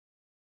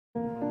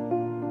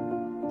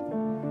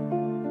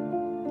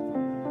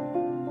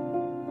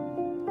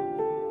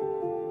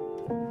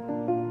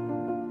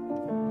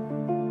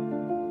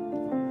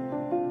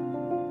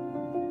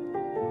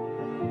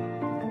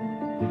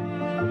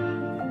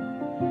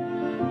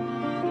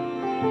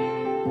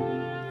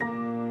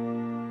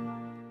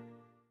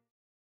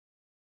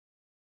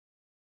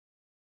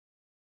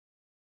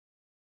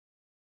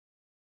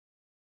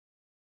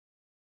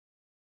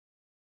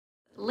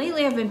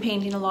Lately I've been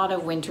painting a lot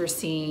of winter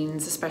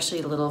scenes,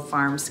 especially little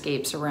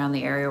farmscapes around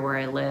the area where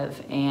I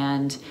live,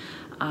 and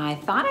I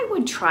thought I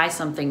would try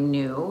something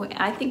new.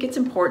 I think it's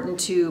important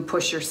to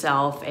push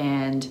yourself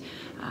and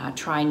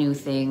try new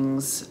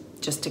things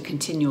just to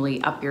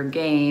continually up your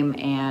game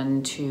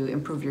and to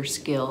improve your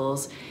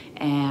skills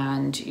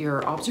and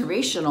your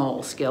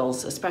observational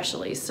skills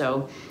especially.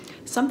 So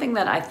something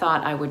that I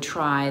thought I would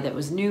try that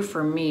was new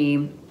for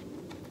me,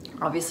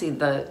 obviously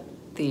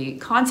the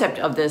concept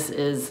of this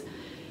is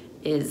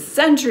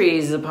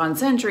centuries upon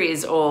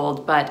centuries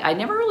old, but I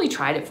never really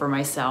tried it for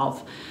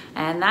myself.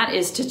 And that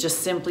is to just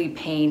simply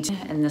paint,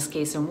 in this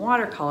case in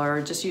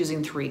watercolor, just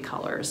using 3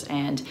 colors.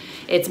 And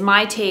it's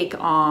my take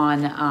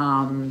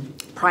on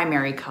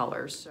primary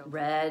colors. So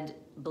red,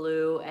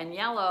 blue, and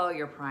yellow,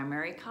 your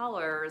primary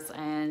colors.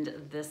 And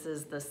this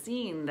is the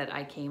scene that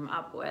I came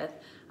up with.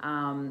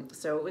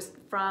 So it was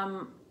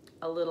from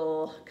a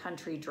little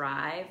country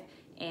drive,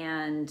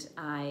 and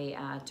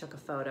I took a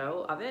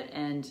photo of it,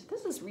 and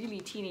this is really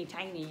teeny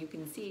tiny. You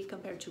can see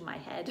compared to my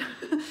head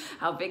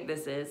how big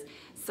this is.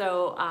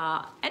 So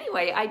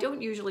anyway, I don't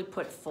usually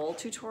put full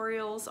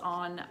tutorials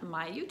on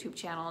my YouTube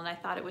channel, and I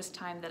thought it was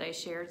time that I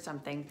shared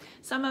something.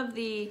 Some of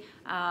the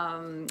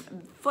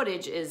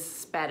footage is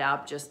sped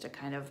up just to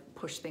kind of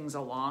push things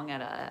along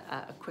at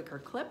a quicker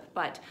clip,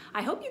 but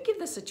I hope you give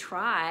this a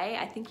try.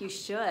 I think you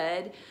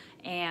should.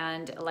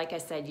 And like I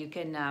said, you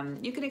can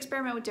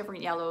experiment with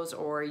different yellows,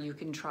 or you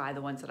can try the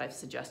ones that I've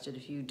suggested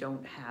if you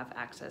don't have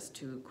access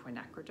to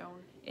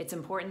quinacridone. It's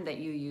important that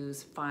you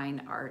use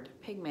fine art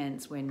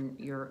pigments when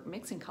you're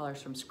mixing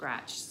colors from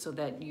scratch, so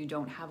that you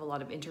don't have a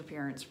lot of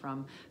interference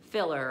from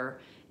filler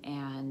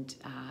and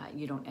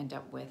you don't end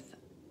up with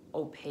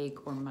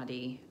opaque or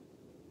muddy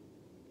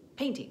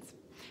paintings.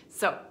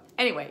 So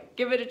anyway,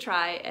 give it a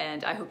try,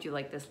 and I hope you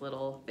like this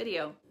little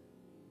video.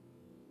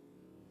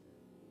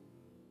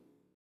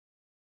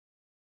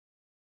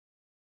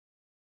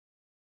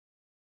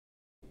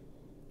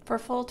 For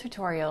full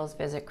tutorials,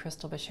 visit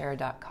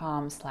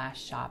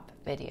crystalbeshara.com/shop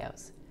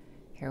videos.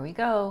 Here we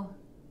go.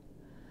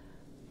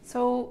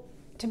 So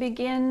to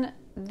begin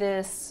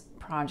this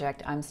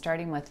project, I'm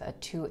starting with a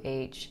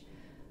 2H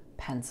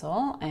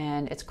pencil,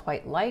 and it's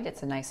quite light.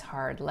 It's a nice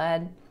hard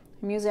lead.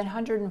 I'm using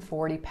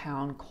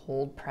 140-pound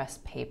cold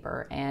pressed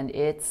paper, and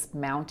it's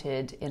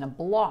mounted in a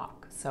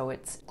block, so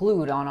it's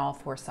glued on all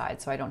 4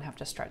 sides, so I don't have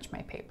to stretch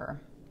my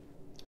paper.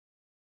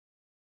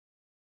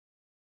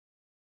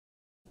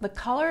 The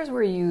colors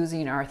we're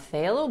using are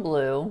Phthalo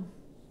Blue,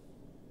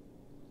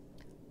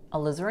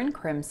 Alizarin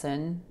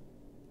Crimson,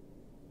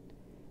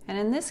 and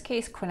in this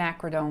case,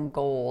 Quinacridone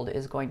Gold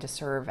is going to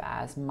serve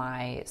as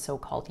my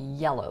so-called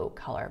yellow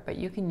color, but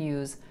you can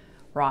use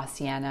raw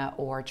sienna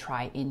or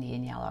try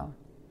Indian yellow.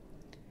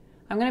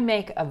 I'm going to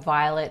make a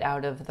violet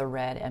out of the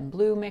red and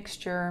blue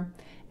mixture,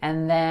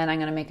 and then I'm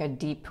going to make a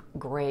deep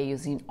gray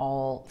using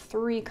all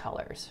 3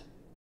 colors.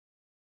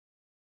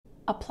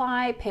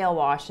 Apply pale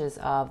washes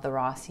of the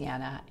raw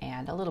sienna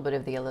and a little bit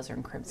of the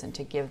alizarin crimson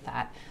to give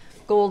that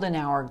golden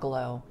hour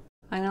glow.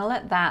 I'm going to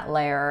let that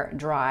layer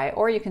dry,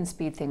 or you can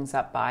speed things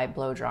up by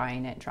blow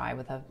drying it dry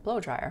with a blow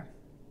dryer.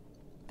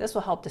 This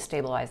will help to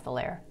stabilize the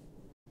layer.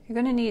 You're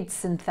going to need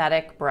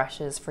synthetic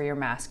brushes for your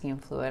masking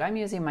fluid. I'm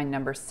using my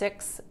number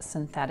 6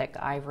 synthetic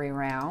ivory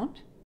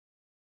round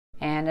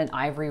and an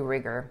ivory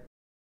rigger.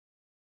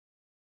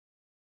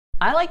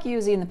 I like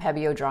using the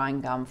Pebeo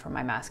drawing gum for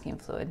my masking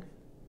fluid.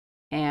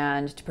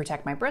 And to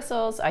protect my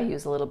bristles, I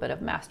use a little bit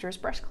of Master's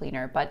brush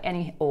cleaner, but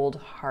any old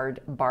hard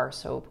bar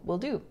soap will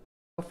do.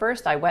 So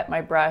first, I wet my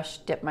brush,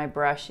 dip my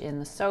brush in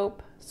the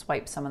soap,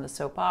 swipe some of the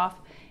soap off,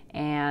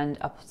 and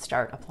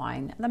start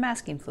applying the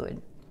masking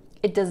fluid.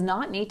 It does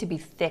not need to be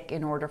thick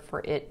in order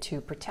for it to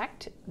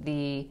protect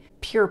the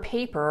pure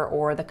paper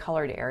or the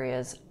colored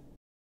areas.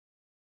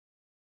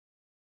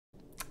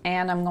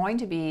 And I'm going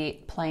to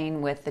be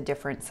playing with the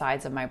different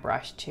sides of my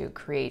brush to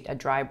create a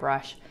dry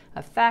brush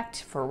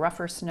effect for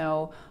rougher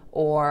snow,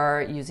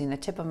 or using the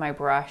tip of my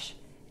brush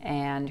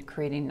and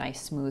creating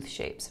nice smooth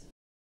shapes.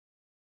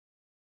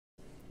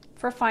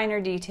 For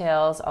finer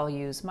details, I'll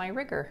use my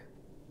rigger.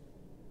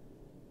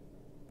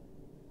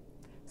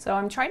 So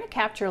I'm trying to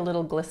capture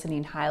little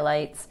glistening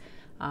highlights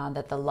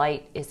that the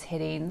light is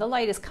hitting. The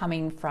light is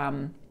coming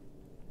from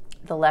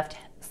the left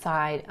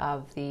side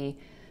of the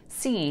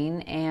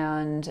scene,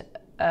 and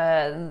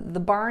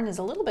the barn is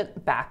a little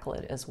bit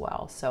backlit as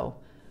well. So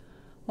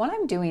what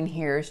I'm doing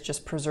here is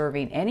just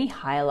preserving any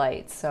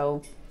highlights.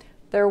 So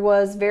there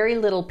was very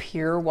little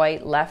pure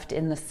white left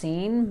in the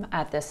scene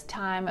at this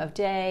time of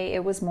day.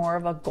 It was more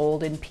of a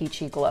golden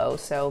peachy glow.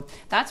 So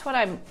that's what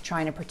I'm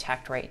trying to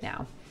protect right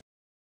now.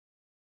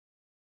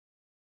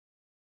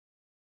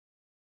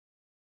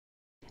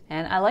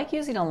 And I like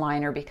using a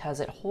liner because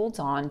it holds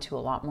on to a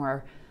lot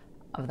more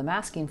of the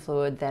masking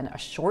fluid than a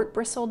short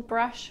bristled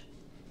brush.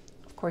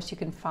 Of course, you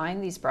can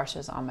find these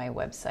brushes on my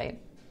website.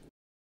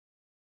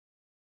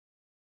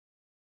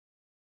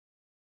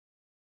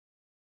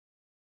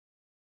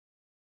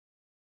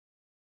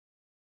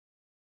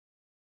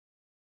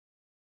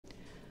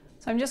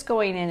 So I'm just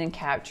going in and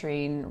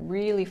capturing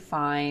really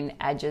fine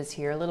edges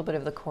here, a little bit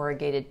of the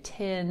corrugated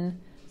tin.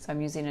 So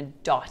I'm using a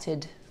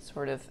dotted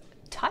sort of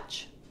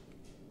touch.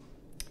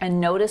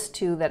 And notice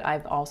too that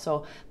I've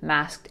also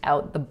masked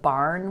out the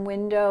barn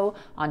window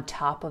on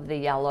top of the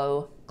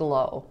yellow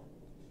glow.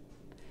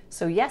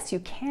 So yes, you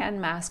can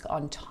mask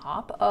on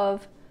top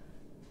of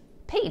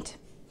paint.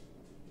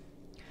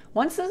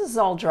 Once this is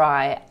all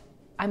dry,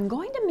 I'm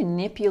going to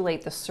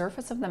manipulate the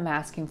surface of the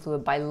masking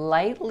fluid by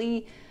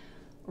lightly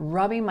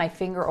rubbing my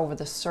finger over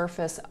the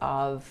surface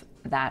of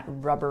that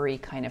rubbery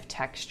kind of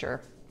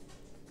texture.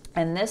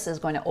 And this is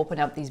going to open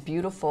up these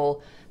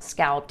beautiful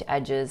scalloped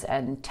edges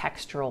and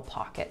textural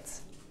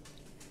pockets.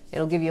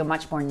 It'll give you a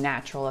much more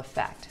natural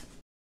effect.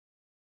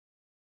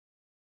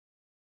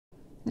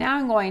 Now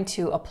I'm going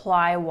to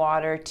apply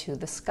water to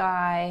the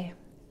sky,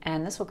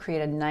 and this will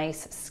create a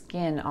nice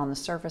skin on the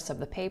surface of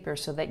the paper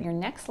so that your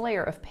next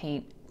layer of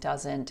paint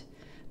doesn't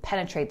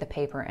penetrate the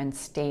paper and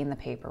stain the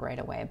paper right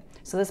away.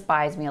 So this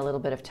buys me a little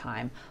bit of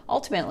time.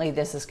 Ultimately,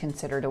 this is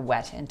considered a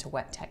wet into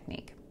wet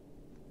technique.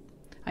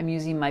 I'm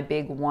using my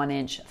big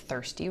 1-inch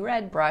Thirsty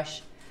Red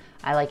brush.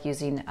 I like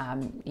using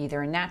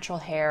either a natural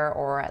hair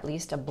or at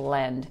least a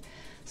blend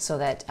so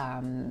that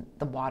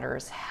the water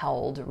is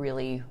held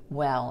really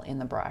well in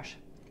the brush.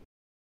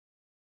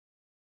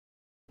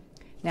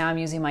 Now I'm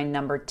using my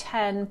number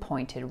 10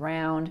 pointed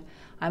round.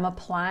 I'm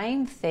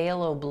applying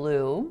Phthalo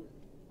Blue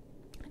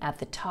at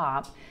the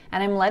top,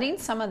 and I'm letting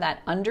some of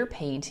that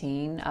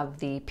underpainting of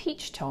the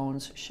peach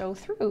tones show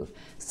through.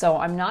 So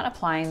I'm not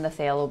applying the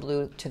Phthalo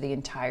Blue to the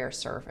entire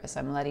surface.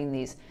 I'm letting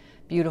these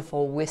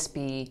beautiful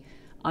wispy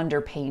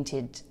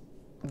underpainted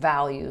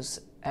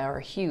values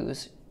or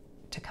hues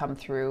to come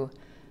through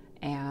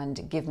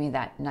and give me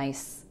that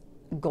nice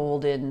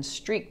golden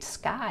streaked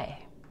sky.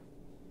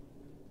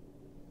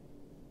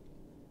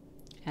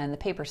 And the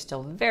paper's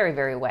still very,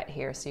 very wet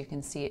here, so you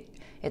can see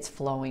it's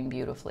flowing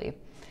beautifully.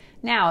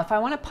 Now, if I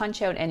want to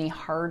punch out any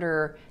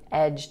harder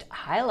edged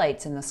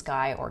highlights in the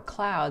sky or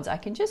clouds, I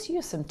can just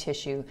use some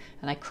tissue,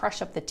 and I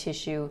crush up the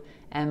tissue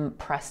and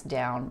press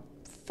down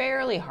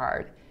fairly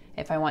hard.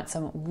 If I want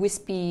some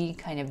wispy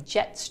kind of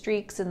jet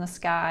streaks in the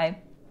sky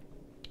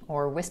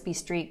or wispy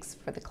streaks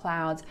for the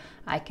clouds,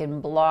 I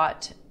can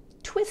blot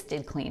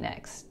twisted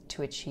Kleenex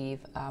to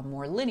achieve a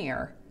more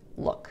linear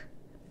look.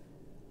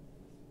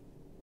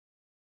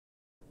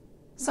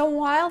 So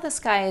while the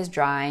sky is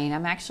drying,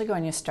 I'm actually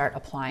going to start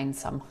applying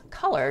some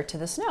color to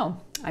the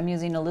snow. I'm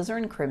using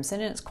Alizarin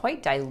Crimson, and it's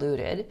quite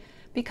diluted.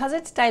 Because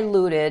it's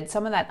diluted,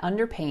 some of that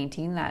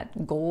underpainting,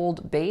 that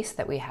gold base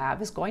that we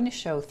have, is going to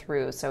show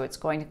through, so it's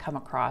going to come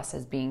across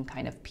as being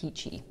kind of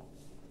peachy.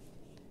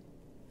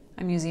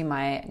 I'm using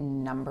my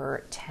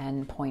number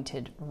 10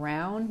 pointed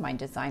round, my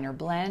designer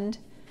blend.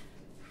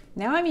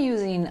 Now I'm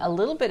using a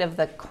little bit of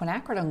the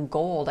Quinacridone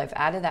Gold. I've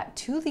added that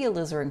to the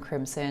Alizarin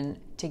Crimson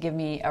to give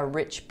me a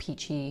rich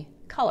peachy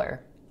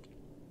color.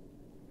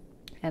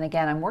 And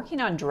again, I'm working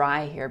on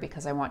dry here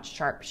because I want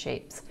sharp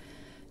shapes.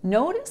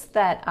 Notice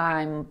that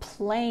I'm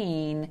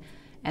playing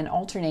and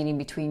alternating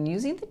between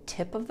using the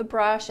tip of the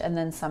brush and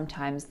then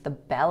sometimes the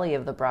belly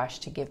of the brush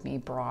to give me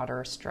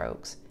broader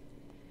strokes.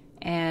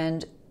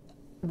 And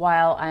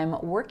while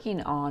I'm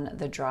working on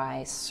the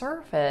dry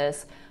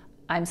surface,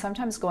 I'm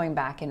sometimes going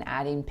back and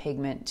adding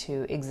pigment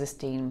to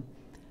existing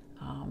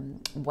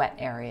wet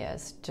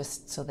areas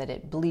just so that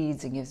it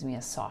bleeds and gives me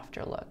a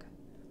softer look.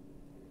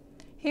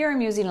 Here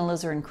I'm using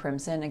Alizarin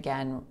Crimson,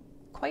 again,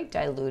 quite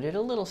diluted,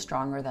 a little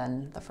stronger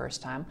than the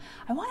first time.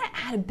 I want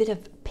to add a bit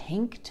of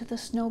pink to the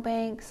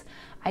snowbanks.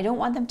 I don't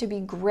want them to be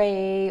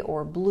gray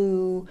or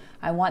blue.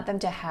 I want them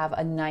to have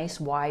a nice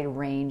wide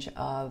range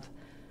of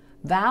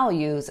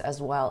values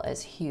as well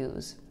as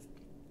hues.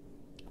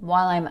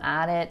 While I'm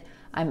at it,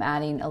 I'm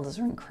adding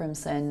Alizarin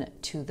Crimson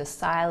to the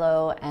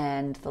silo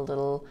and the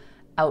little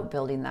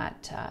outbuilding,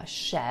 that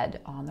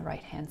shed on the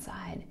right hand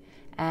side.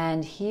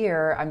 And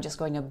here I'm just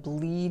going to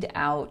bleed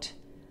out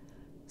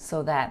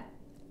so that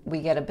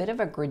we get a bit of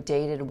a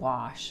gradated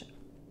wash.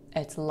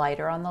 It's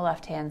lighter on the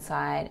left hand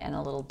side and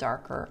a little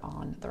darker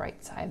on the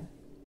right side.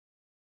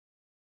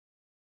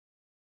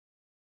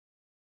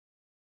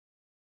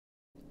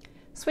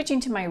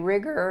 Switching to my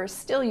rigger,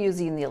 still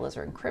using the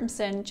Alizarin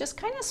Crimson, just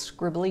kind of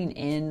scribbling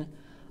in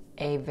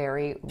a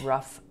very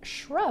rough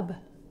shrub.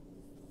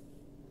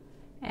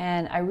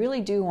 And I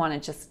really do want to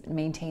just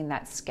maintain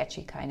that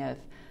sketchy kind of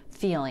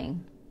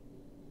feeling.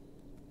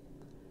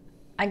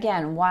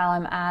 Again, while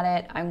I'm at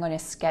it, I'm going to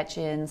sketch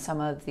in some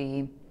of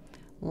the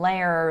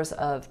layers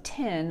of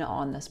tin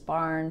on this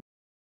barn.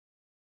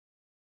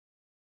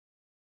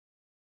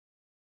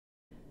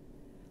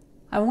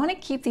 I want to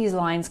keep these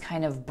lines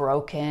kind of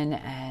broken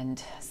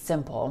and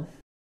simple.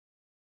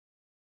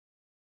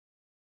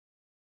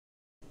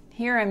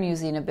 Here I'm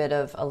using a bit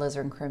of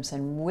Alizarin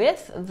Crimson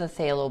with the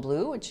Phthalo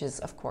Blue, which is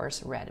of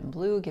course red and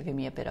blue, giving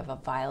me a bit of a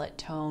violet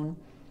tone.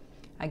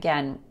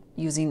 Again,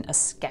 using a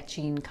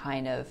sketching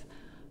kind of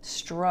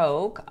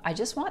stroke. I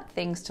just want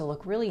things to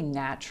look really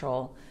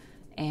natural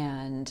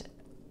and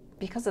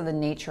because of the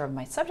nature of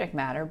my subject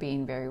matter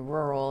being very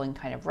rural and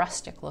kind of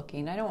rustic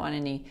looking, I don't want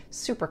any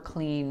super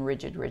clean,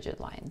 rigid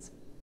lines.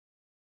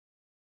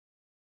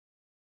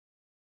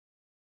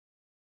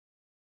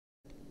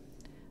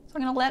 So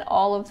I'm going to let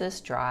all of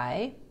this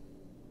dry.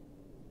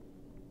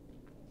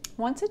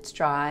 Once it's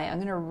dry, I'm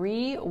going to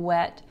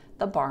re-wet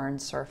the barn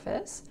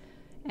surface.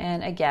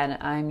 And again,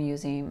 I'm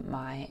using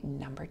my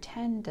number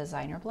 10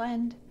 designer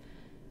blend.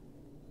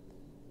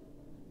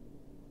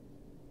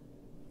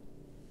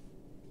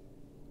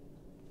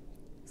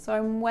 So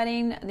I'm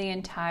wetting the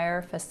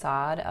entire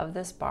facade of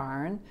this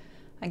barn.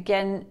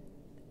 Again,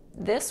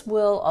 this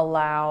will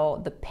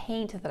allow the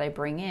paint that I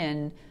bring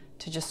in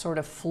to just sort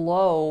of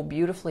flow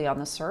beautifully on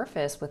the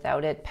surface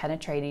without it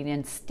penetrating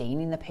and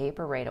staining the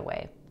paper right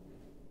away.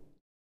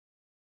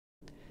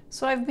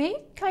 So I've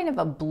made kind of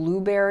a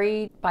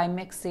blueberry by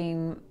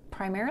mixing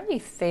primarily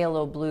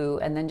Phthalo Blue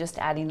and then just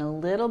adding a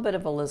little bit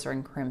of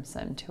Alizarin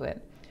Crimson to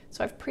it.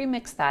 So I've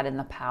pre-mixed that in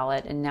the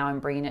palette, and now I'm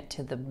bringing it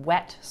to the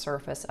wet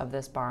surface of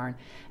this barn.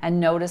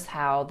 And notice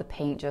how the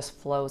paint just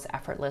flows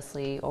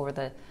effortlessly over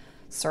the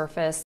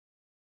surface.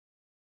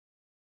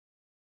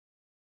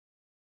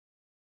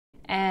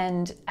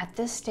 And at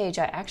this stage,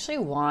 I actually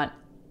want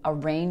a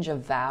range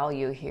of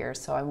value here.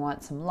 So I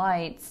want some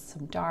lights,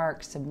 some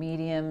darks, some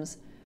mediums.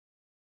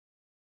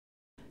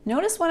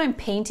 Notice when I'm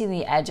painting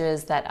the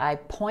edges that I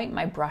point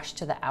my brush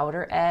to the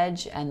outer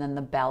edge and then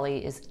the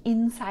belly is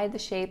inside the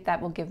shape.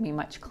 That will give me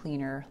much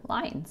cleaner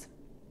lines.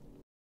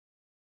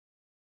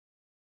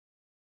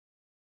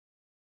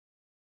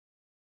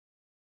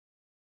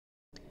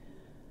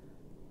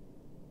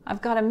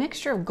 I've got a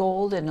mixture of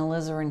gold and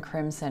alizarin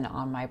crimson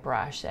on my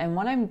brush, and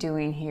what I'm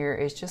doing here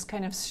is just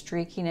kind of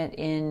streaking it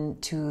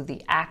into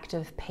the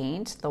active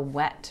paint, the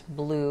wet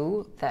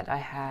blue that I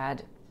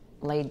had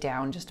laid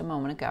down just a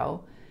moment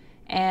ago.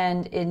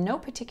 And in no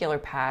particular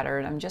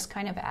pattern, I'm just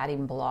kind of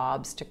adding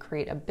blobs to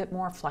create a bit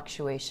more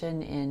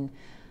fluctuation in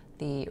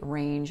the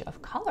range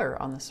of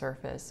color on the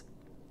surface.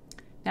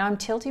 Now I'm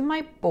tilting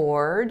my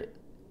board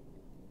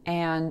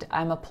and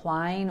I'm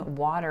applying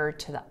water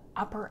to the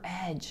upper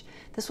edge.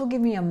 This will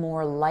give me a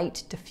more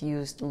light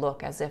diffused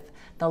look, as if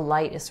the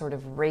light is sort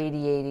of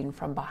radiating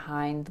from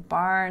behind the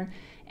barn,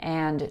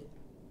 and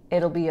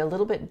it'll be a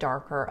little bit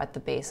darker at the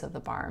base of the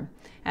barn.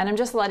 And I'm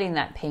just letting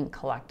that paint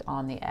collect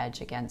on the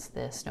edge against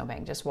the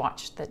snowbank. Just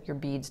watch that your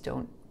beads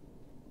don't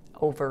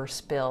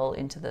overspill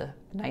into the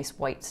nice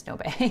white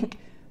snowbank.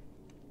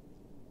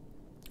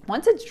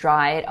 Once it's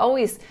dry, it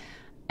always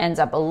ends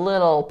up a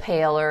little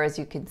paler, as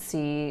you can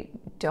see.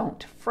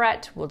 Don't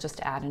fret, we'll just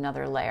add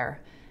another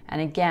layer.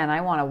 And again,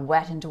 I want to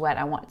wet into wet.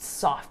 I want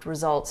soft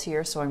results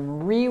here, so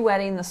I'm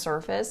re-wetting the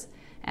surface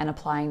and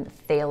applying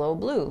Phthalo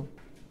Blue.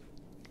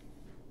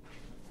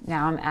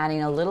 Now I'm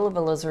adding a little of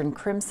alizarin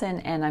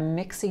crimson and I'm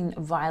mixing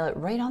violet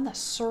right on the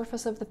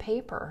surface of the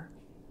paper.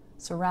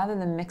 So rather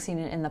than mixing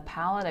it in the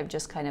palette, I've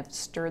just kind of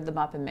stirred them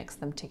up and mixed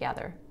them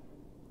together.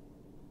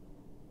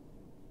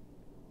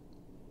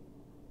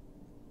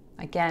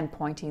 Again,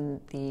 pointing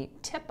the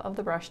tip of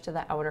the brush to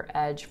the outer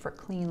edge for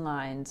clean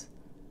lines.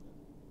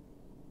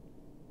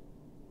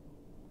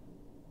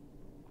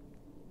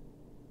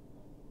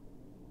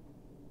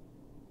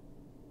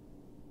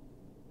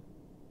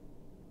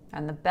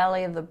 And the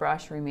belly of the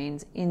brush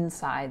remains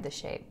inside the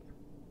shape.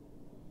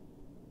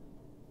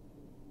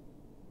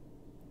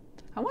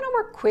 I want to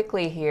work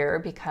quickly here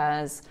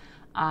because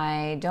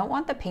I don't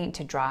want the paint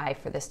to dry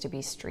for this to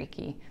be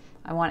streaky.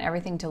 I want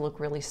everything to look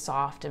really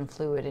soft and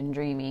fluid and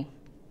dreamy.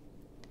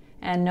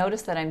 And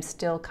notice that I'm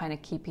still kind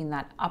of keeping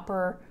that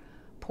upper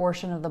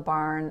portion of the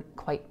barn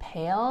quite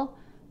pale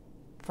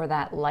for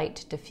that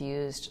light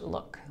diffused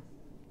look.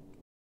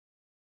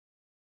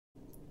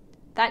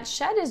 That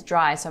shed is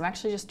dry, so I'm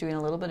actually just doing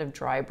a little bit of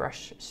dry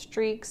brush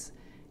streaks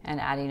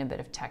and adding a bit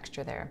of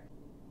texture there.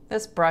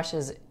 This brush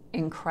is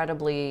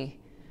incredibly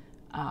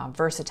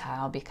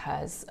versatile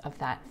because of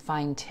that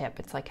fine tip.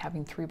 It's like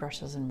having 3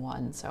 brushes in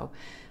one, so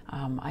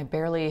I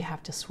barely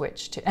have to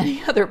switch to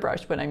any other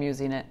brush when I'm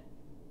using it.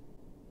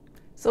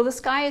 So the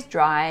sky is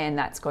dry, and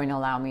that's going to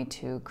allow me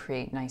to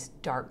create nice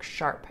dark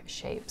sharp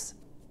shapes.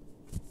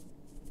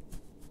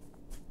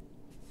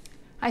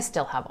 I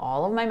still have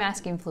all of my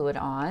masking fluid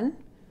on,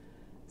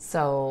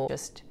 so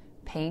just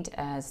paint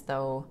as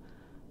though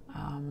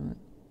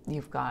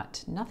you've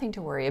got nothing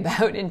to worry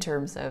about in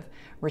terms of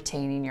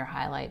retaining your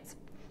highlights.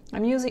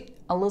 I'm using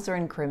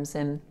alizarin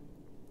crimson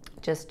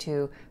just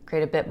to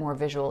create a bit more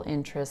visual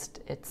interest.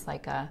 It's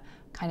like a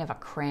kind of a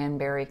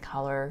cranberry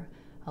color,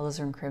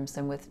 alizarin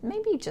crimson with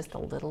maybe just a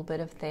little bit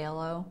of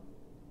phthalo.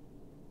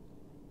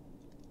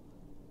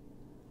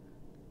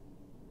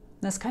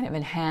 This kind of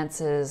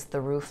enhances the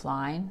roof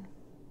line.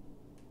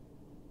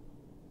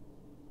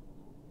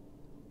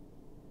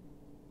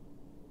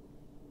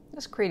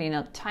 Just creating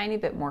a tiny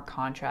bit more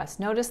contrast.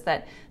 Notice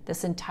that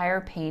this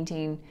entire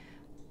painting,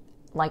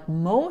 like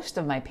most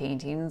of my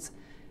paintings,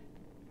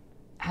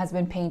 has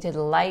been painted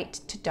light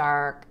to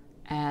dark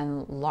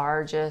and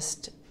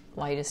lightest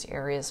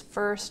areas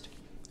first.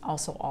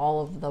 Also,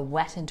 all of the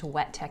wet into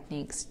wet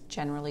techniques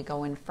generally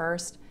go in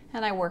first,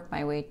 and I work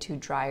my way to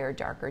drier,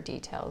 darker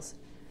details.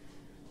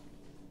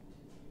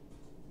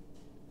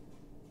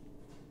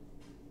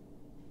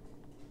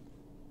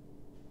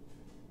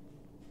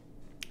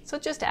 So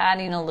just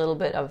adding a little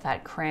bit of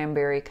that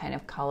cranberry kind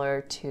of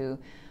color to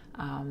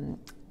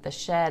the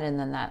shed, and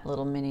then that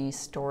little mini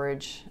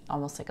storage,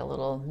 almost like a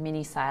little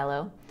mini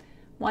silo.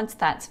 Once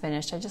that's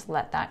finished, I just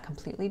let that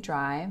completely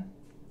dry.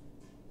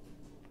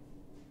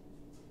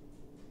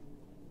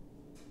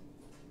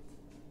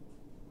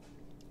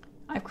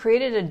 I've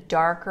created a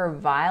darker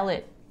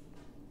violet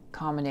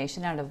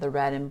combination out of the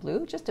red and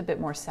blue, just a bit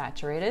more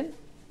saturated.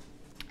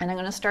 And I'm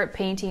going to start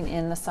painting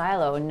in the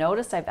silo. And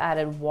notice I've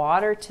added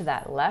water to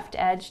that left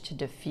edge to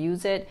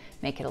diffuse it,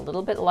 make it a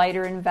little bit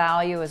lighter in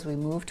value as we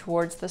move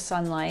towards the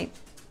sunlight.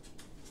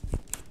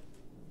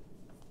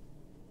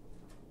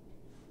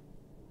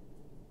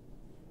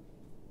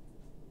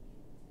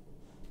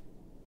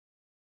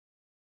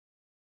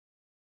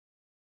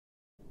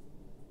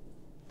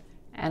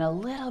 And a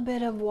little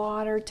bit of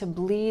water to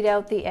bleed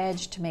out the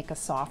edge to make a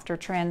softer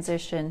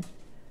transition,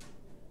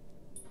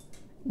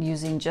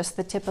 using just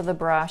the tip of the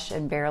brush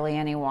and barely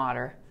any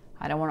water.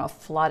 I don't want to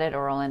flood it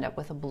or I'll end up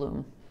with a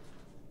bloom.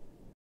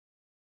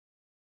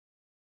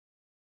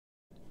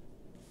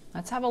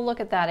 Let's have a look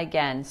at that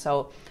again.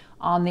 So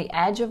on the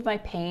edge of my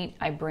paint,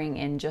 I bring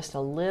in just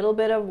a little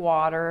bit of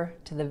water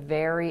to the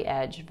very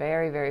edge,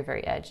 very, very,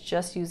 very edge,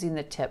 just using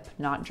the tip,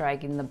 not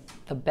dragging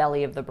the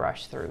belly of the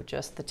brush through,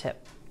 just the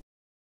tip.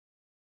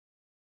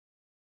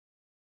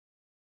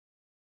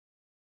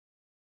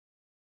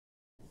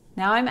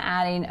 Now I'm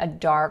adding a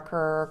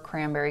darker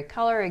cranberry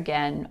color,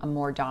 again, a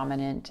more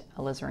dominant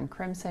alizarin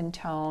crimson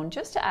tone,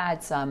 just to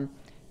add some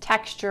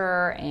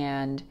texture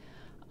and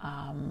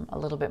a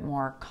little bit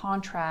more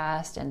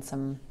contrast and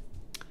some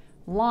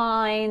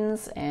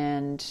lines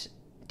and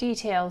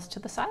details to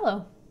the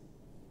silo.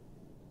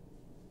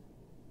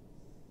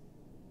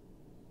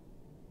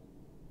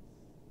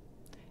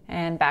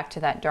 And back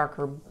to that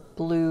darker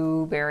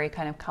blueberry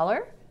kind of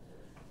color,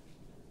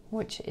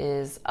 which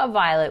is a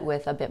violet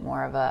with a bit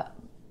more of a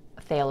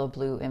phthalo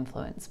blue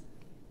influence.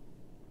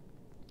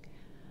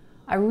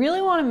 I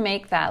really want to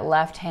make that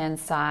left-hand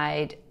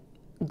side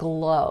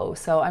glow,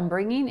 so I'm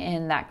bringing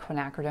in that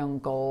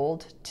Quinacridone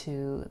Gold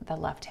to the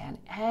left-hand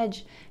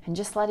edge and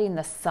just letting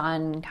the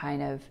sun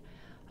kind of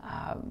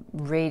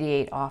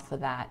radiate off of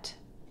that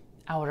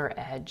outer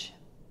edge.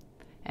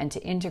 And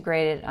to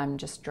integrate it, I'm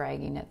just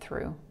dragging it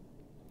through.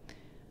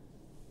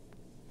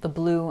 The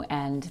blue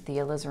and the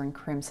alizarin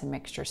crimson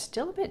mixture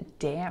still a bit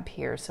damp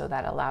here, so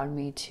that allowed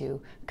me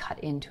to cut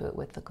into it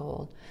with the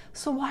gold.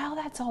 So while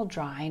that's all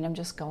drying, I'm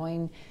just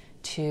going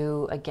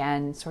to,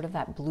 again, sort of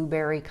that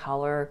blueberry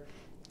color,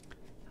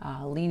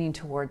 leaning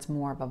towards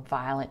more of a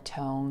violet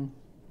tone.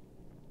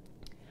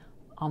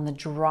 On the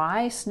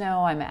dry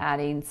snow, I'm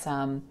adding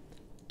some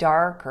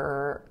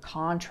darker,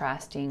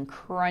 contrasting,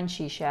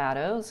 crunchy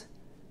shadows.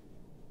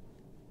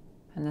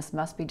 And this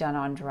must be done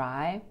on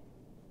dry.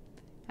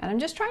 And I'm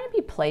just trying to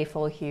be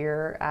playful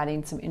here,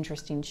 adding some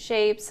interesting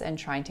shapes and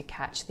trying to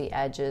catch the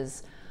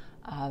edges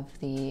of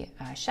the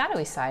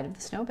shadowy side of the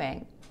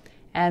snowbank.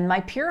 And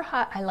my pure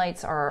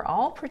highlights are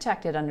all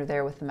protected under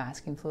there with the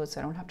masking fluid,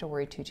 so I don't have to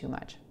worry too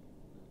much.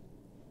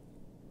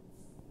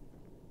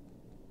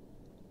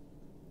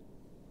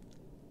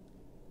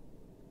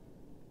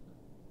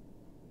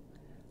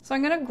 So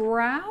I'm going to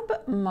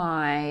grab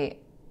my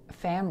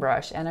fan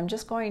brush and I'm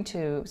just going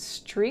to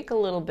streak a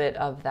little bit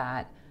of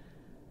that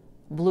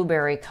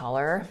blueberry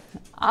color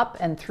up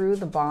and through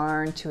the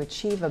barn to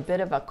achieve a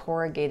bit of a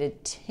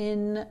corrugated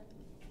tin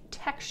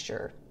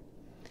texture.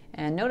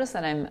 And notice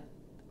that I'm,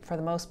 for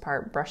the most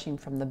part, brushing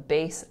from the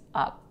base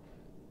up.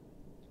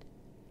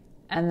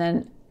 And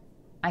then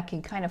I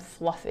can kind of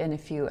fluff in a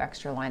few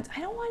extra lines. I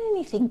don't want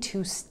anything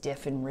too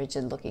stiff and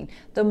rigid looking.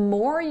 The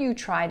more you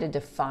try to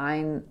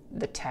define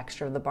the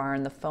texture of the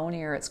barn, the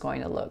phonier it's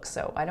going to look.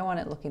 So I don't want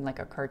it looking like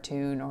a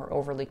cartoon or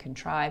overly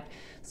contrived.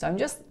 So I'm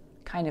just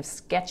kind of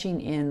sketching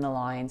in the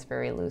lines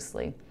very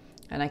loosely.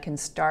 And I can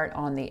start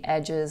on the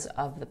edges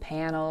of the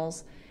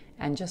panels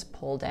and just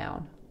pull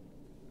down.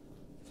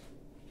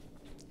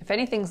 If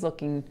anything's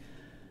looking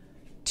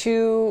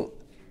too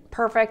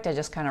perfect, I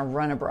just kind of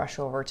run a brush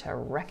over to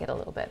wreck it a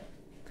little bit.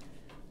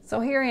 So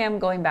here I am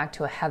going back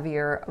to a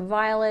heavier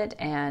violet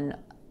and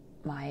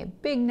my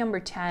big number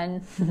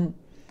 10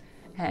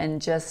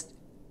 and just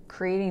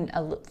creating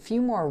a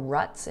few more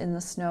ruts in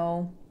the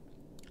snow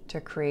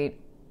to create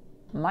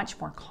much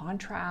more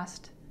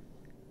contrast,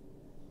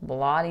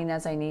 blotting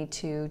as I need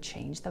to,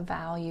 change the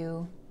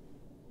value.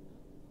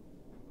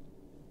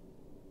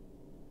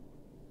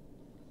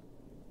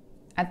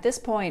 At this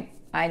point,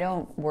 I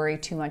don't worry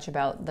too much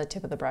about the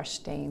tip of the brush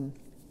staying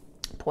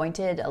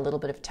pointed. A little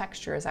bit of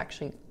texture is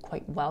actually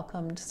quite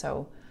welcomed,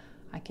 so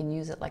I can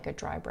use it like a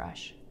dry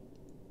brush.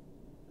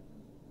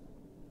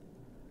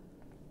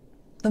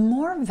 The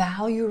more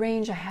value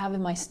range I have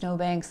in my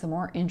snowbanks, the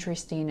more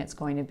interesting it's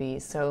going to be.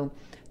 So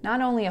not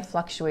only a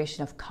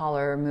fluctuation of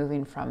color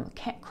moving from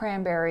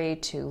cranberry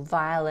to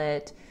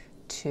violet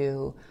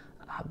to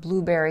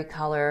blueberry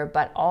color,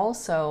 but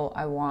also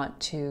I want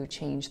to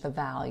change the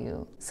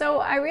value. So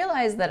I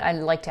realized that I'd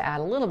like to add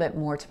a little bit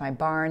more to my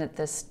barn at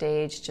this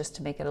stage just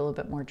to make it a little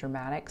bit more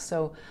dramatic.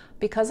 So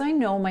because I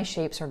know my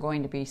shapes are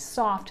going to be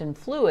soft and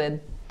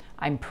fluid,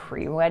 I'm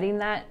pre-wetting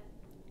that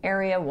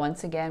area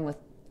once again with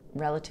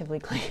relatively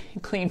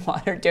clean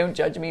water. Don't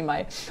judge me,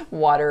 my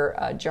water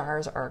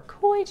jars are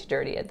quite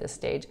dirty at this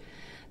stage.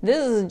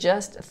 This is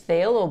just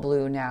phthalo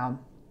blue now,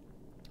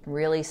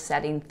 really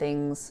setting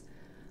things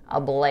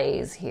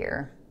ablaze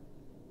here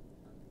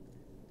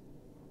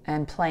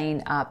and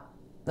playing up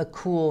the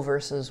cool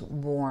versus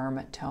warm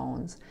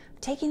tones.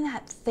 Taking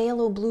that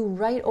phthalo blue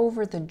right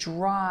over the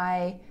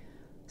dry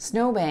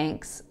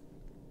snowbanks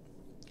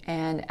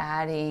and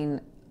adding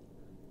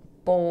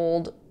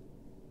bold,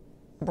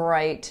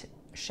 bright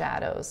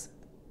shadows.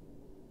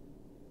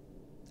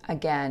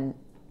 Again,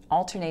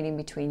 alternating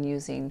between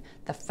using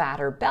the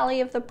fatter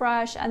belly of the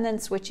brush and then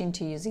switching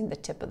to using the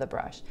tip of the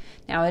brush.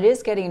 Now it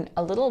is getting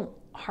a little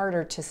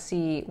harder to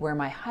see where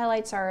my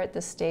highlights are at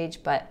this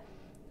stage, but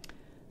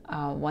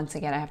once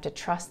again, I have to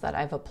trust that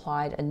I've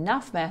applied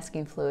enough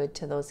masking fluid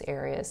to those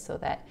areas so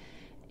that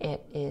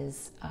it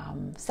is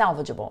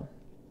salvageable.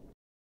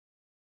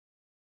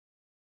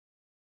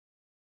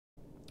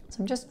 So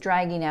I'm just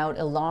dragging out,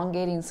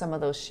 elongating some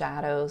of those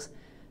shadows,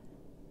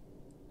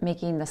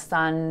 making the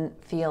sun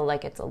feel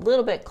like it's a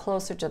little bit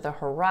closer to the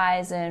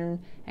horizon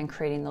and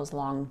creating those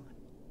long,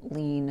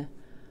 lean,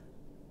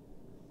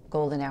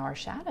 golden hour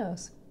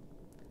shadows.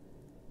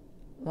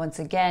 Once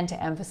again,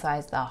 to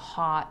emphasize the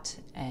hot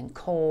and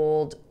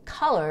cold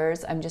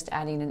colors, I'm just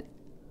adding an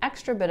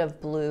extra bit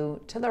of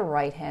blue to the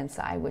right-hand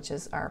side, which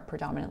is our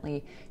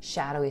predominantly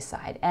shadowy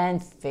side,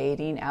 and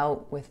fading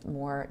out with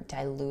more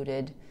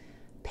diluted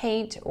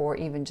paint or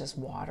even just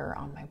water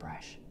on my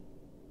brush.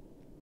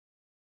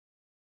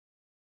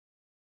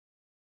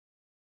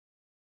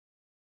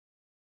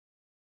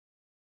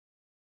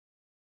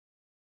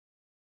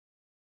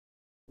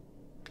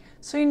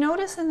 So you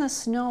notice in the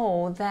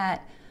snow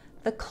that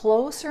the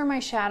closer my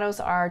shadows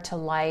are to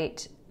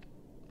light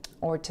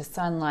or to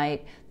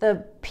sunlight,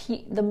 the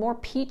more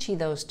peachy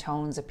those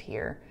tones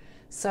appear.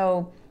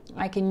 So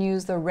I can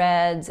use the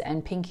reds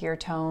and pinkier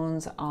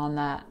tones on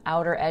the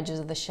outer edges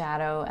of the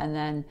shadow and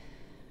then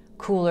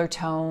cooler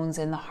tones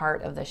in the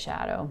heart of the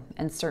shadow,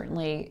 and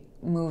certainly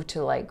move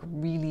to like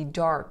really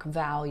dark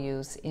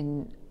values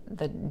in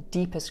the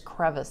deepest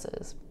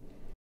crevices.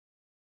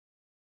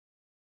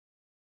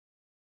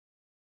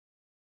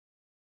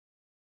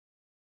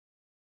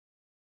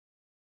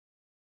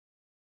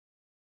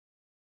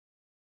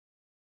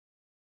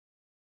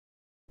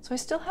 So I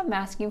still have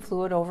masking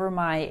fluid over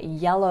my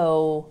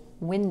yellow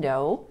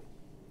window,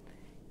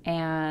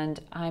 and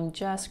I'm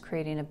just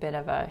creating a bit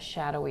of a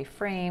shadowy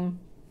frame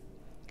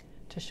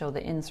to show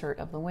the insert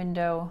of the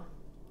window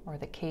or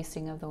the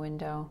casing of the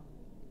window.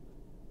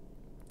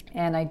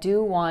 And I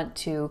do want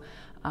to,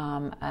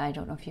 I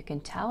don't know if you can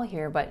tell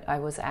here, but I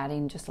was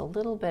adding just a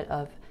little bit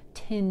of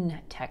tin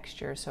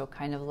texture, so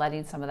kind of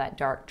letting some of that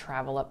dark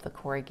travel up the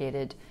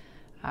corrugated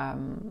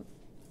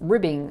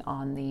ribbing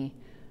on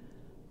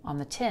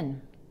the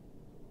tin.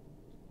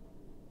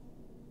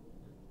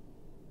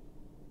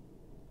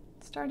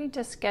 Starting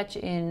to sketch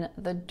in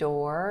the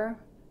door,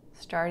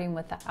 starting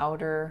with the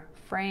outer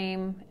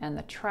frame and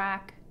the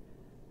track.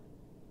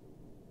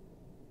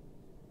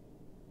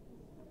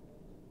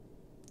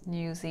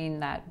 Using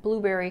that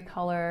blueberry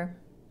color.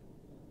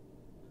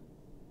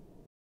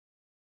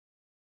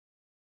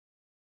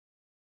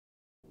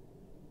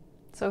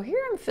 So here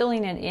I'm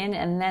filling it in,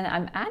 and then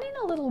I'm adding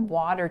a little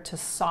water to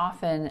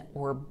soften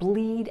or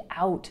bleed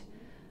out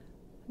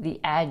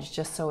the edge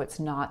just so it's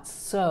not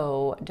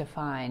so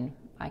defined.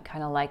 I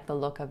kind of like the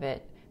look of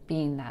it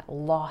being that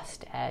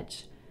lost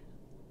edge.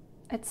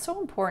 It's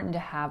so important to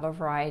have a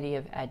variety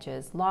of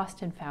edges,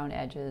 lost and found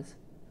edges.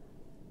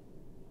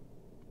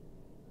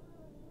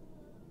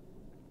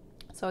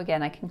 So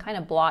again, I can kind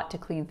of blot to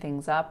clean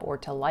things up or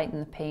to lighten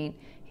the paint.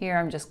 Here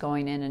I'm just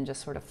going in and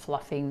just sort of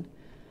fluffing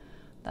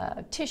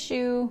the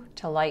tissue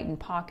to lighten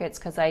pockets,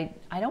 because I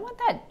don't want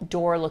that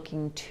door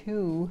looking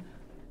too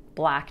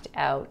blacked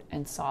out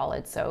and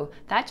solid. So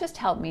that just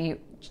helped me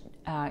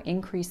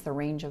increase the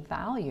range of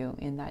value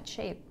in that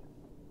shape.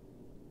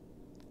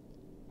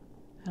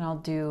 And I'll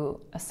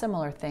do a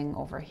similar thing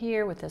over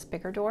here with this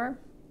bigger door.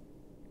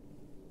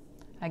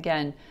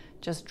 Again,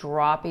 just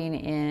dropping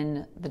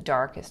in the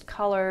darkest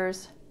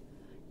colors,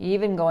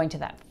 even going to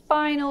that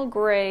final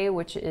gray,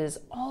 which is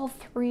all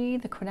three,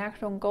 the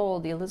Quinacridone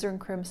Gold, the Alizarin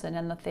Crimson,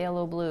 and the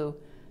Phthalo Blue.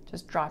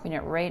 Just dropping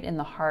it right in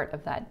the heart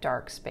of that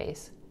dark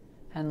space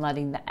and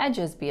letting the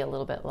edges be a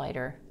little bit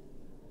lighter.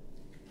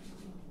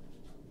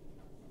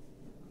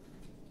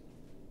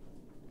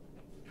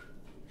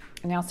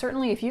 Now,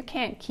 certainly if you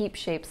can't keep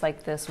shapes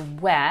like this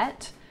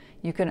wet,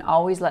 you can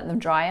always let them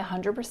dry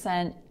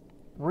 100%,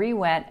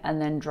 re-wet, and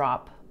then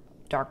drop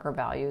darker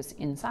values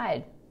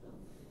inside.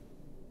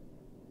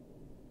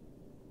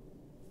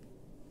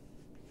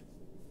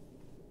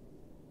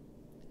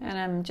 And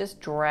I'm just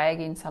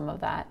dragging some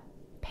of that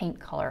paint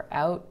color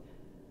out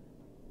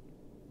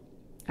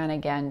And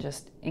again,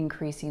 just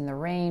increasing the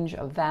range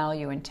of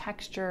value and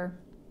texture.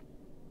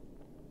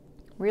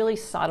 Really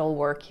subtle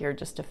work here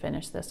just to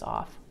finish this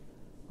off.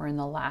 We're in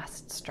the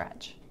last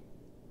stretch.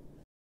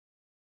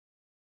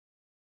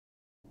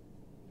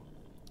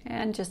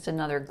 And just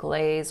another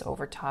glaze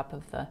over top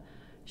of the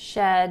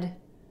shed.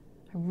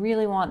 I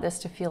really want this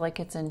to feel like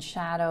it's in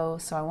shadow,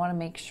 so I want to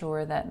make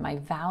sure that my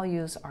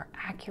values are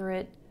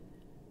accurate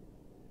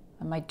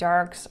and my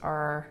darks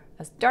are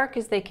as dark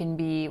as they can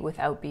be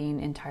without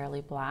being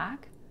entirely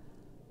black.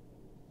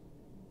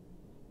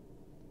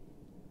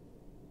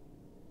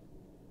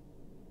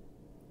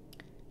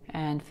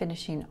 And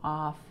finishing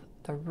off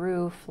the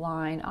roof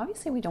line.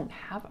 Obviously we don't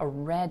have a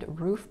red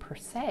roof per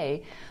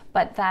se,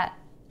 but that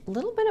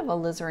little bit of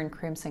alizarin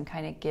crimson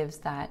kind of gives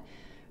that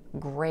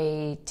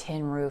gray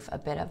tin roof a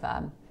bit of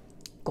a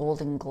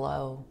golden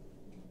glow.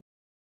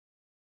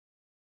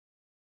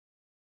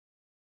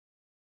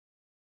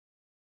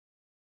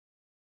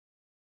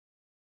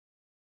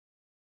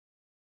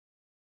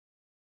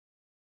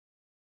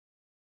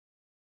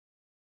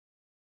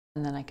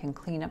 And then I can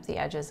clean up the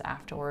edges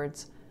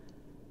afterwards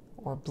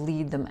or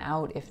bleed them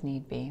out if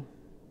need be.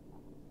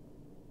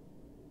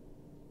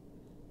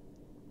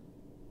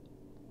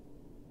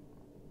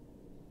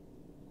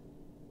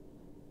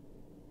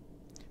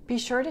 Be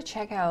sure to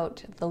check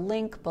out the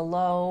link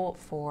below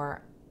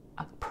for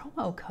a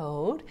promo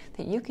code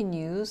that you can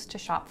use to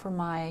shop for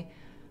my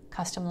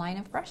custom line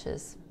of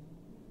brushes.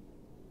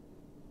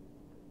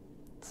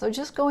 So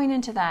just going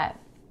into that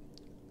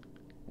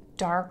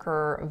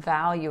darker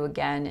value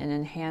again and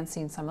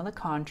enhancing some of the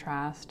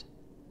contrast.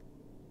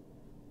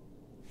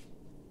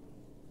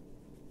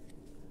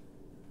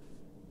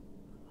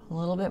 A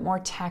little bit more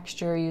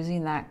texture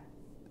using that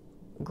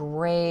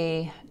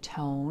gray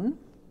tone.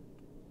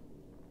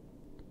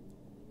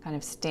 Kind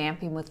of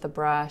stamping with the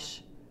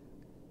brush,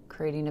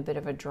 creating a bit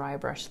of a dry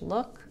brush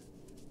look.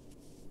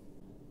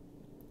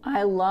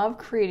 I love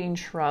creating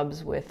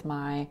shrubs with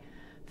my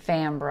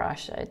fan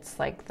brush. It's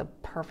like the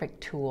perfect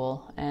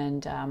tool.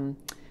 And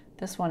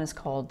this one is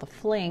called the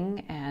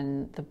Fling,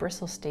 and the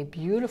bristles stay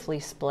beautifully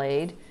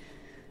splayed.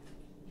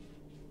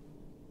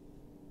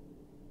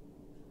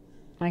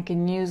 I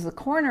can use the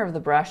corner of the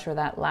brush or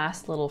that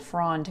last little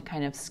frond to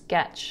kind of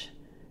sketch,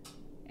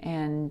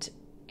 and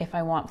if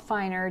I want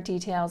finer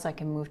details, I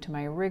can move to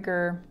my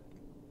rigger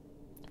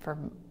for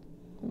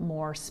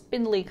more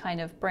spindly kind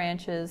of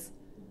branches.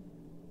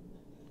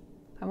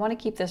 I want to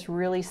keep this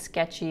really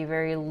sketchy,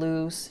 very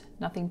loose,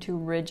 nothing too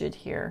rigid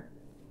here.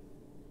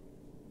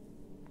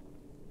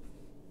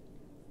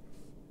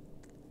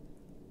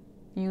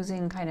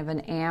 Using kind of an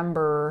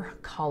amber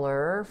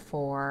color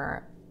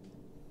for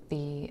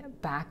the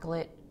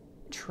backlit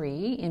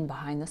tree in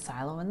behind the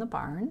silo in the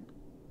barn.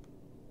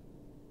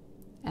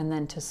 And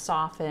then to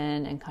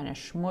soften and kind of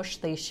smush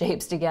these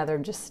shapes together,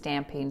 just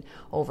stamping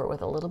over it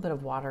with a little bit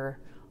of water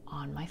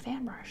on my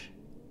fan brush.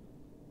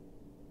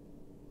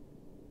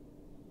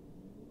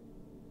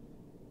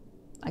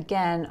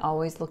 Again,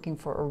 always looking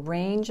for a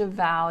range of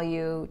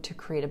value to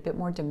create a bit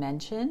more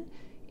dimension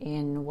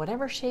in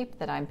whatever shape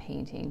that I'm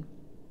painting.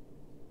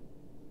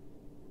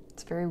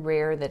 It's very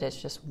rare that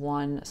it's just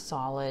one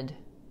solid,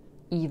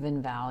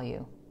 even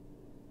value.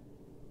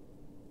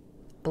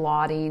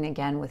 Blotting,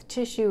 again, with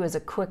tissue is a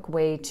quick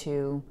way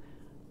to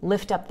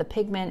lift up the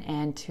pigment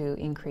and to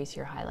increase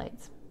your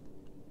highlights.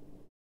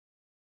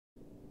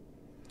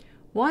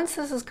 Once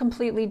this is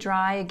completely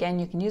dry, again,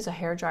 you can use a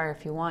hairdryer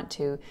if you want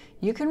to,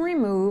 you can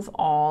remove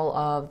all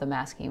of the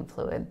masking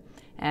fluid.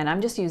 And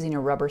I'm just using a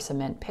rubber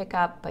cement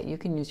pickup, but you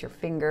can use your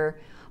finger.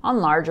 On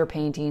larger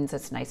paintings,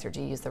 it's nicer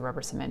to use the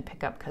rubber cement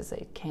pickup because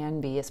it can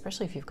be,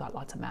 especially if you've got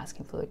lots of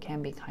masking fluid,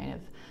 can be kind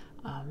of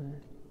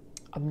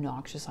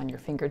obnoxious on your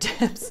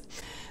fingertips.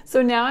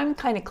 So now I'm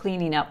kind of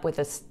cleaning up with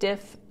a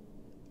stiff,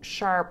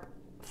 sharp,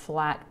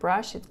 flat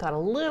brush. It's got a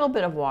little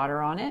bit of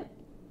water on it.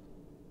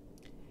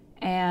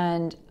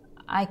 And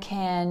I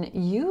can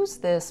use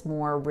this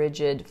more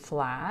rigid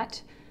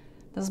flat.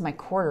 This is my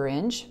 1/4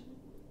 inch.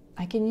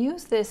 I can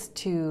use this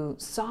to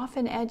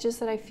soften edges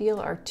that I feel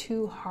are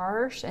too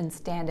harsh and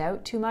stand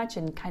out too much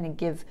and kind of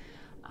give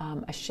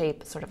a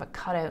shape, sort of a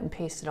cut out and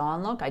pasted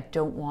on look. I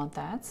don't want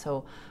that,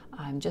 so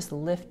I'm just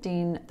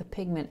lifting the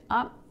pigment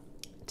up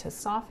to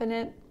soften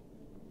it.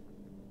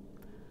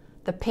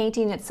 The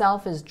painting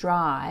itself is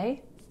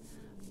dry,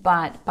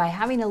 but by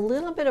having a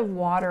little bit of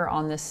water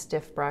on this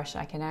stiff brush,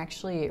 I can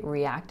actually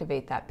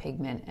reactivate that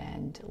pigment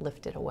and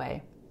lift it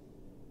away.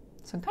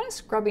 So I'm kind of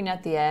scrubbing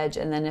at the edge,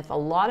 and then if a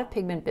lot of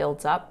pigment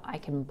builds up, I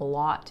can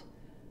blot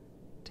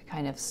to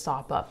kind of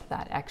sop up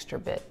that extra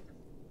bit.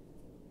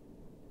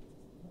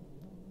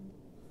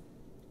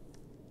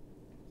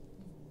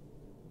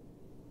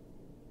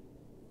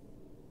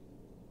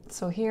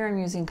 So here I'm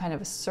using kind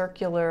of a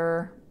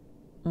circular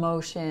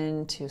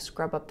motion to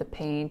scrub up the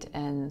paint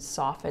and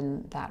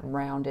soften that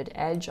rounded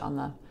edge on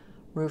the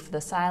roof of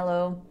the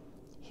silo.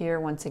 Here,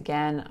 once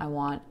again, I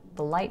want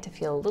the light to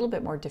feel a little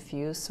bit more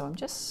diffuse, so I'm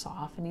just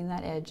softening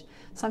that edge.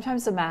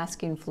 Sometimes the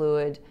masking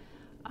fluid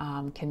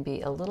can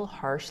be a little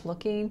harsh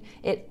looking.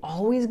 It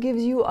always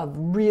gives you a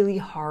really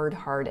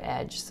hard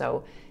edge.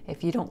 So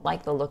if you don't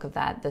like the look of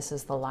that, this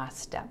is the last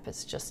step.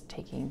 It's just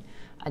taking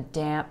a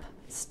damp,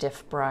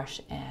 stiff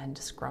brush and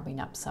scrubbing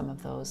up some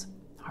of those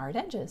hard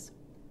edges.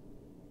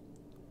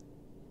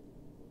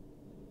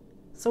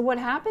 So what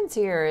happens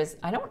here is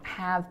I don't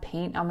have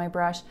paint on my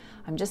brush.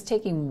 I'm just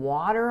taking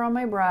water on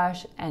my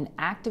brush and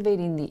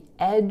activating the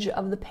edge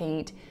of the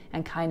paint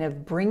and kind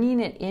of bringing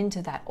it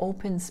into that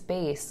open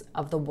space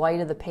of the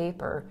white of the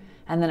paper.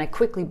 And then I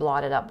quickly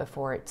blot it up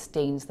before it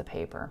stains the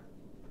paper.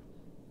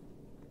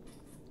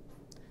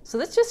 So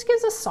this just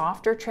gives a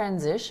softer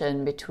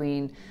transition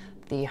between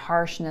the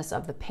harshness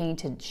of the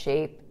painted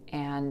shape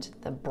and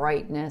the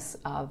brightness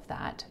of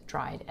that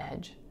dried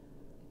edge.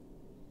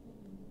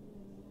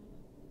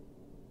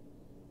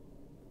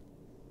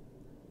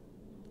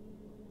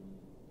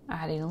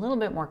 Adding a little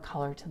bit more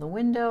color to the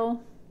window.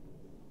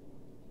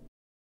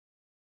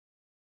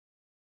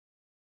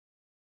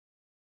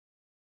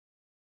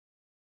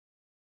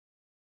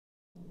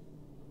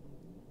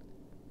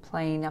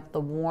 Playing up the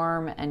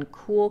warm and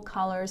cool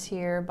colors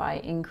here by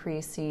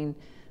increasing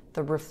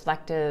the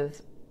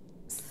reflective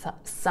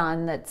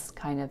sun that's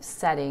kind of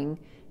setting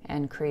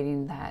and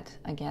creating that,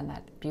 again,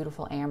 that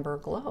beautiful amber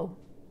glow.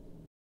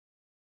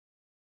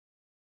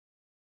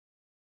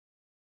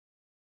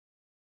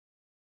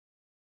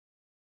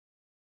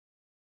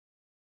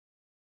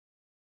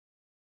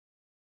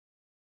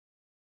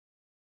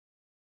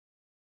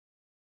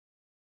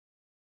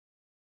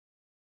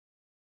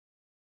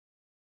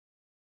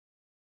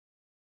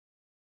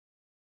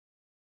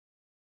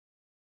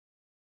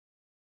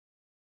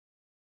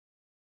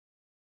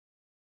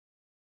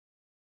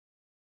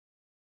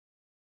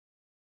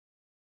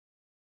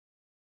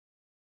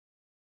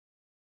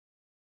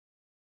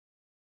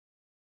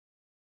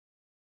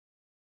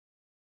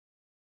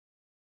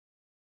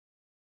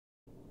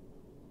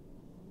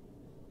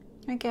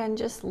 Again,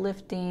 just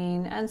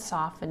lifting and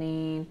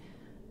softening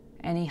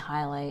any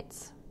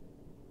highlights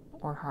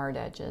or hard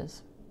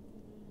edges.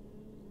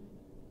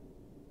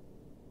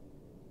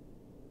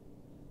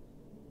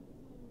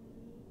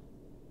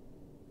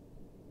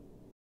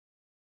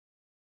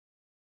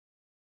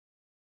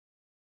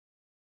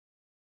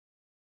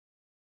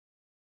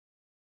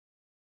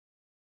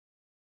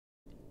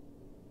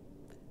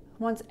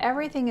 Once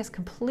everything is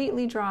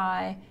completely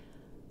dry,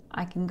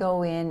 I can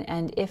go in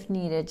and, if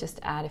needed, just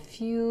add a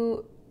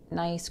few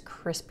nice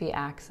crispy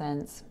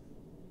accents.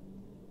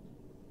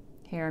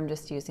 Here I'm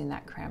just using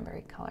that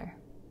cranberry color.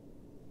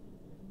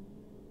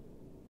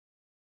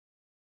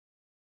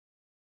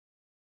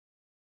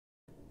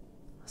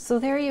 So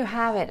there you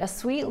have it, a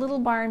sweet little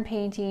barn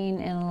painting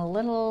in a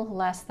little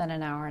less than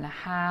an hour and a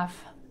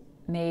half,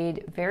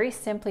 made very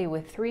simply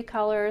with 3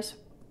 colors: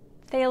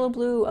 Phthalo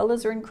Blue,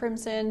 Alizarin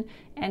Crimson,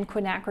 and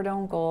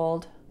Quinacridone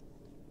Gold.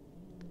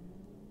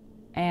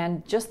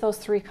 And just those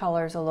 3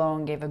 colors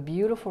alone gave a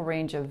beautiful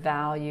range of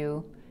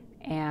value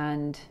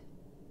and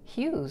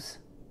hues.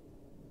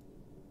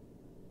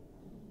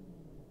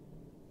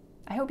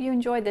 I hope you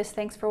enjoyed this.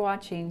 Thanks for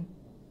watching.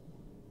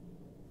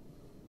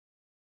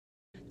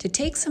 To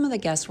take some of the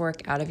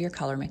guesswork out of your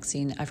color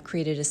mixing, I've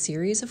created a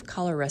series of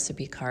color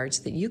recipe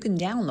cards that you can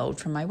download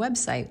from my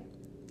website.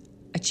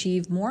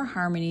 Achieve more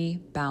harmony,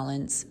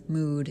 balance,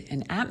 mood,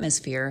 and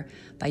atmosphere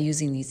by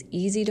using these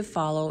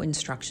easy-to-follow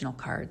instructional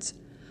cards.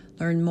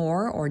 Learn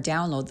more or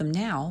download them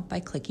now by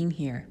clicking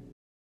here.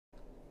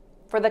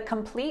 For the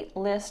complete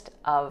list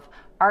of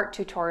art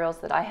tutorials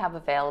that I have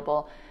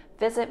available,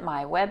 visit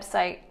my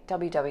website,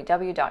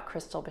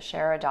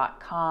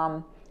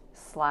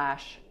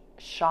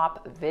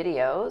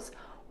 www.crystalbeshara.com/shop-videos,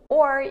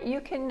 or you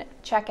can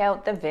check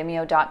out the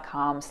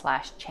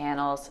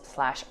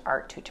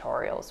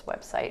vimeo.com/channels/art-tutorials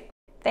website.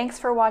 Thanks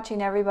for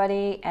watching,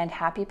 everybody, and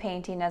happy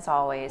painting as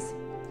always.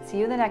 See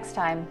you the next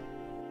time.